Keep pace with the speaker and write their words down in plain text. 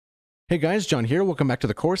Hey guys, John here. Welcome back to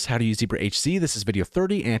the course, How to Use Zebra HC. This is video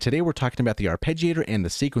 30, and today we're talking about the arpeggiator and the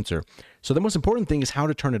sequencer. So the most important thing is how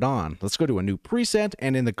to turn it on. Let's go to a new preset,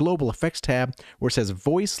 and in the Global Effects tab, where it says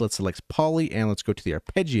Voice, let's select Poly, and let's go to the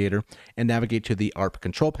arpeggiator, and navigate to the ARP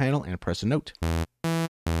control panel, and press a note.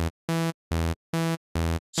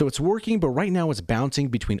 So it's working, but right now it's bouncing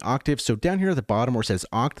between octaves. So down here at the bottom where it says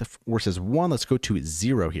octave, where it says 1, let's go to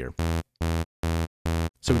 0 here.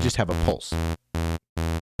 So we just have a pulse.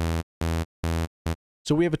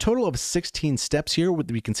 So we have a total of 16 steps here.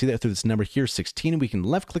 We can see that through this number here, 16. We can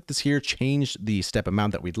left click this here, change the step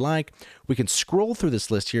amount that we'd like. We can scroll through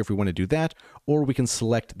this list here if we want to do that, or we can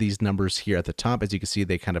select these numbers here at the top. As you can see,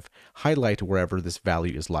 they kind of highlight wherever this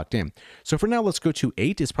value is locked in. So for now, let's go to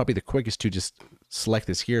 8. It's probably the quickest to just select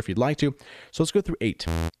this here if you'd like to. So let's go through 8.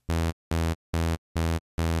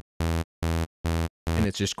 And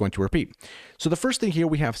it's just going to repeat. So the first thing here,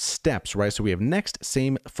 we have steps, right? So we have next,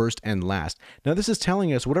 same, first, and last. Now this is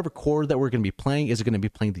telling us whatever chord that we're going to be playing, is it going to be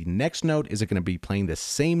playing the next note? Is it going to be playing the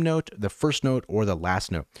same note, the first note, or the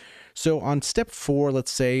last note? So on step 4, let's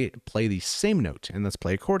say play the same note, and let's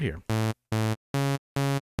play a chord here.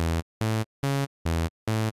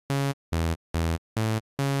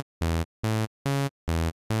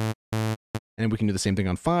 And we can do the same thing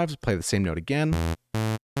on 5, play the same note again.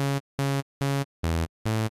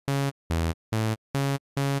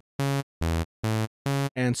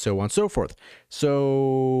 And so on and so forth.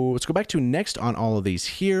 So let's go back to next on all of these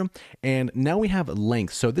here. And now we have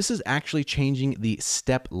length. So this is actually changing the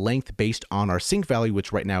step length based on our sync value,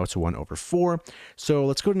 which right now it's 1/4. So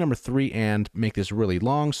let's go to number 3 and make this really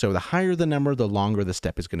long. So the higher the number, the longer the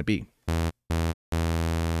step is going to be.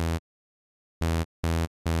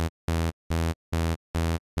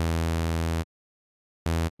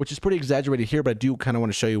 Which is pretty exaggerated here, but I do kind of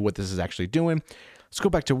want to show you what this is actually doing. Let's go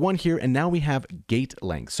back to 1 here, and now we have gate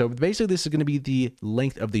length. So basically this is going to be the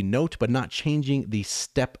length of the note, but not changing the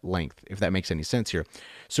step length, if that makes any sense here.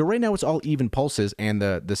 So right now it's all even pulses, and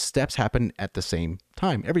the steps happen at the same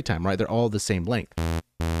time, every time, right? They're all the same length.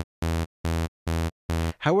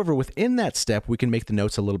 However, within that step, we can make the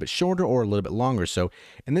notes a little bit shorter or a little bit longer. So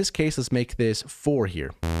in this case, let's make this 4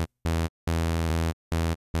 here.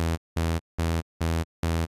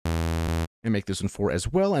 And make this one 4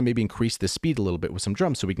 as well, and maybe increase the speed a little bit with some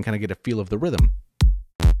drums so we can kind of get a feel of the rhythm.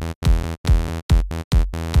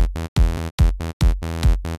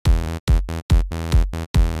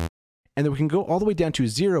 And then we can go all the way down to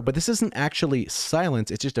 0, but this isn't actually silence,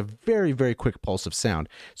 it's just a very, very quick pulse of sound.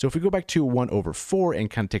 So if we go back to 1/4 and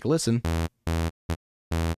kind of take a listen,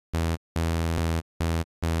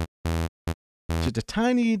 just a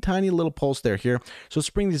tiny, tiny little pulse here. So let's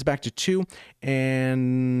bring these back to 2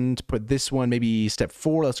 and put this one, maybe step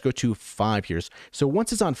 4. Let's go to 5 here. So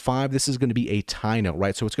once it's on 5, this is going to be a tie note,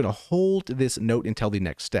 right? So it's going to hold this note until the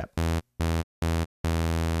next step.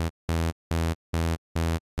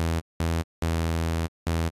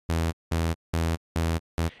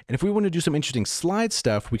 And if we want to do some interesting slide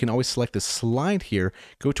stuff, we can always select the slide here,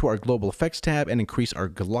 go to our Global Effects tab, and increase our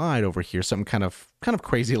glide over here, something kind of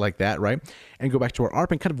crazy like that, right? And go back to our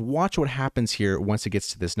ARP and kind of watch what happens here once it gets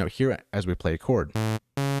to this note here as we play a chord. We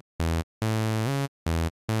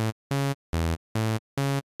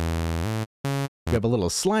have a little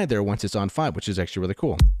slide there once it's on 5, which is actually really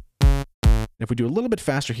cool. And if we do a little bit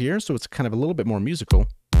faster here, so it's kind of a little bit more musical.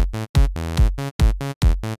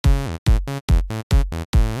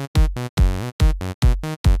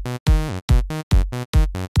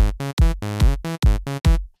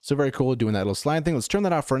 So very cool doing that little slide thing. Let's turn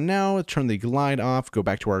that off for now. Turn the glide off, go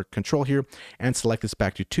back to our control here, and select this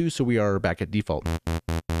back to 2, so we are back at default.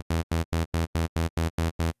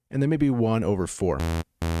 And then maybe 1/4.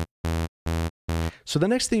 So the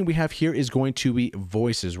next thing we have here is going to be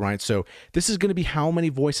voices, right? So this is going to be how many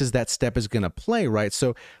voices that step is going to play, right?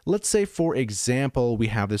 So let's say, for example, we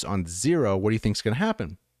have this on 0. What do you think is going to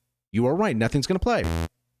happen? You are right, nothing's going to play.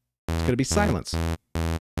 It's going to be silence.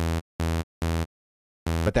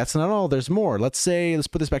 But that's not all, there's more. Let's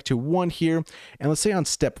put this back to 1 here, and let's say on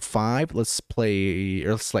step 5, let's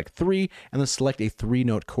select 3, and let's select a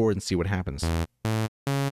 3-note chord and see what happens.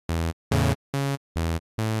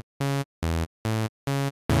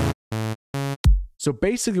 So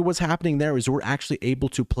basically what's happening there is we're actually able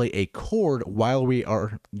to play a chord while we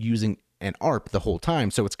are using an ARP the whole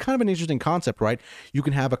time. So it's kind of an interesting concept, right? You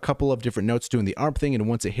can have a couple of different notes doing the ARP thing, and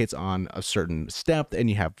once it hits on a certain step, and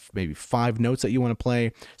you have maybe 5 notes that you want to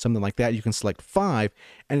play, something like that, you can select 5,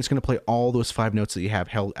 and it's going to play all those 5 notes that you have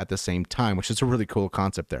held at the same time, which is a really cool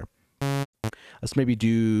concept there. Let's maybe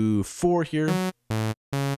do 4 here.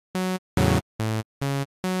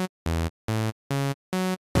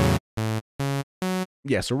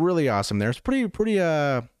 Yeah, so really awesome there. It's pretty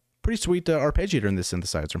sweet arpeggiator in this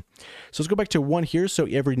synthesizer. So let's go back to 1 here. So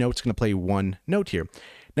every note's going to play 1 note here.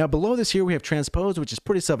 Now below this here we have transpose, which is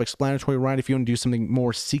pretty self-explanatory, right? If you want to do something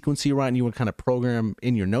more sequency, right, and you want to kind of program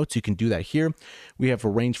in your notes, you can do that here. We have a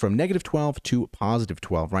range from -12 to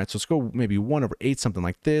 +12, right? So let's go maybe 1/8, something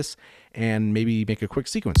like this, and maybe make a quick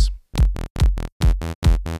sequence.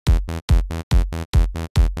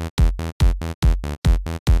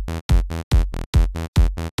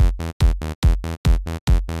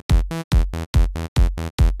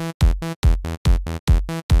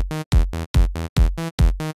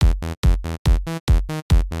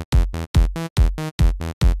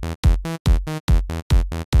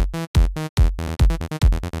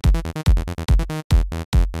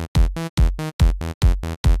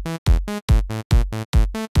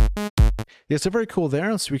 Yeah, so very cool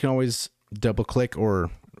there. So we can always double click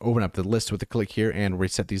or open up the list with a click here and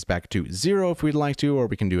reset these back to 0 if we'd like to, or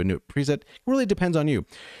we can do a new preset. It really depends on you.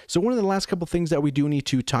 So one of the last couple things that we do need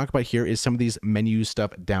to talk about here is some of these menu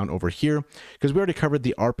stuff down over here, because we already covered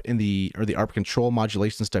the ARP in the ARP control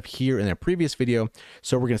modulation stuff here in a previous video.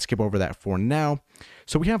 So we're going to skip over that for now.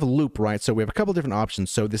 So we have a loop, right? So we have a couple different options.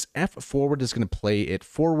 So this F forward is going to play it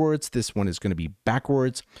forwards. This one is going to be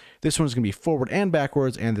backwards. This one is going to be forward and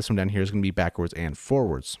backwards. And this one down here is going to be backwards and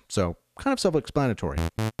forwards. So kind of self-explanatory.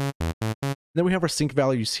 Then we have our sync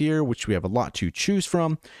values here, which we have a lot to choose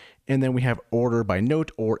from. And then we have order by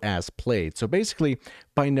note or as played. So basically,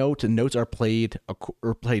 by note, notes are played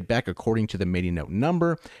back according to the MIDI note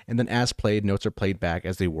number. And then as played, notes are played back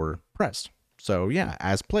as they were pressed. So yeah,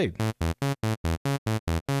 as played.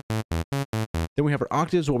 Then we have our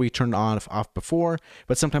octaves, what we turned on off before,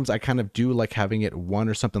 but sometimes I kind of do like having it 1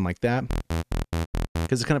 or something like that,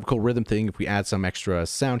 because it's kind of a cool rhythm thing. If we add some extra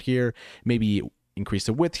sound here, maybe increase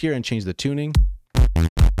the width here and change the tuning.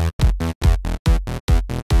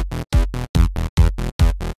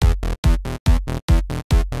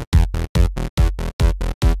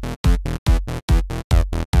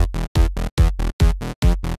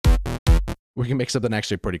 We can make something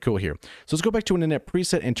actually pretty cool here. So let's go back to an in-app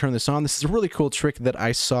preset and turn this on. This is a really cool trick that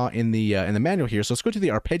I saw in the manual here. So let's go to the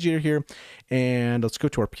arpeggiator here, and let's go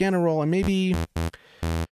to our piano roll, and maybe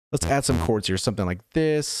let's add some chords here, something like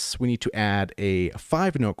this. We need to add a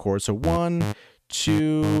 5-note chord. So 1,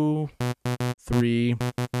 2, 3,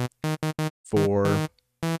 4,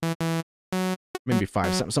 maybe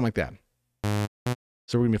 5, something like that.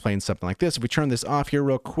 So we're gonna be playing something like this. If we turn this off here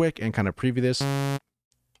real quick and kind of preview this,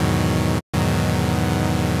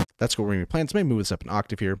 that's what we're going to be playing. So maybe move this up an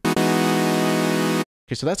octave here.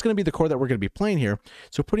 Okay, so that's going to be the chord that we're going to be playing here.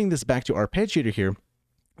 So putting this back to arpeggiator here,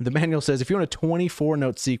 the manual says if you want a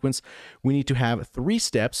 24-note sequence, we need to have 3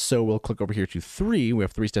 steps. So we'll click over here to 3. We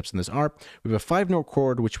have 3 steps in this ARP. We have a 5-note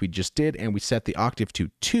chord, which we just did, and we set the octave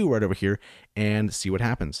to 2 right over here and see what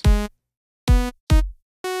happens.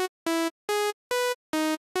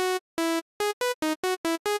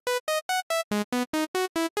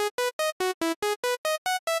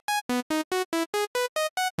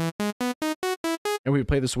 And we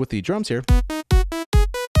play this with the drums here.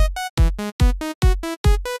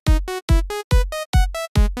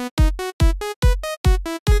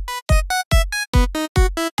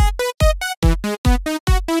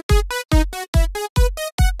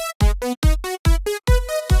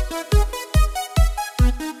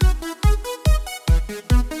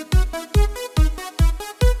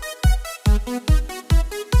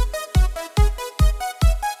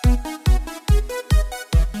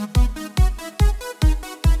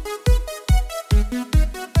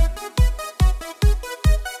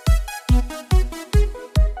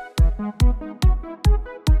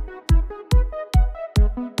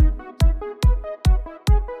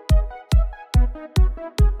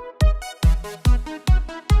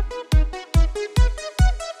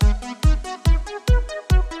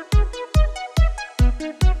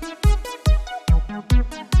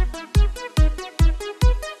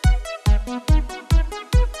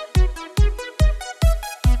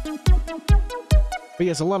 But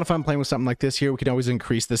yeah, it's a lot of fun playing with something like this here. We can always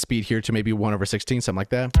increase the speed here to maybe 1/16, something like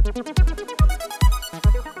that.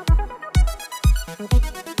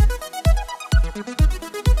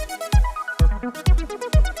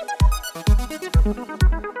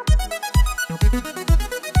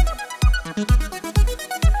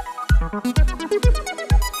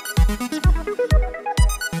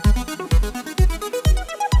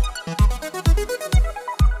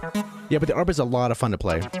 Yeah, but the ARP is a lot of fun to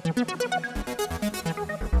play.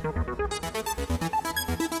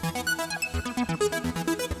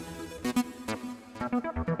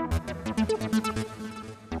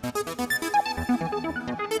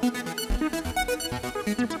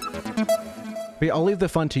 But yeah, I'll leave the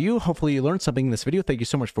fun to you. Hopefully you learned something in this video. Thank you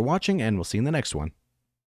so much for watching, and we'll see you in the next one.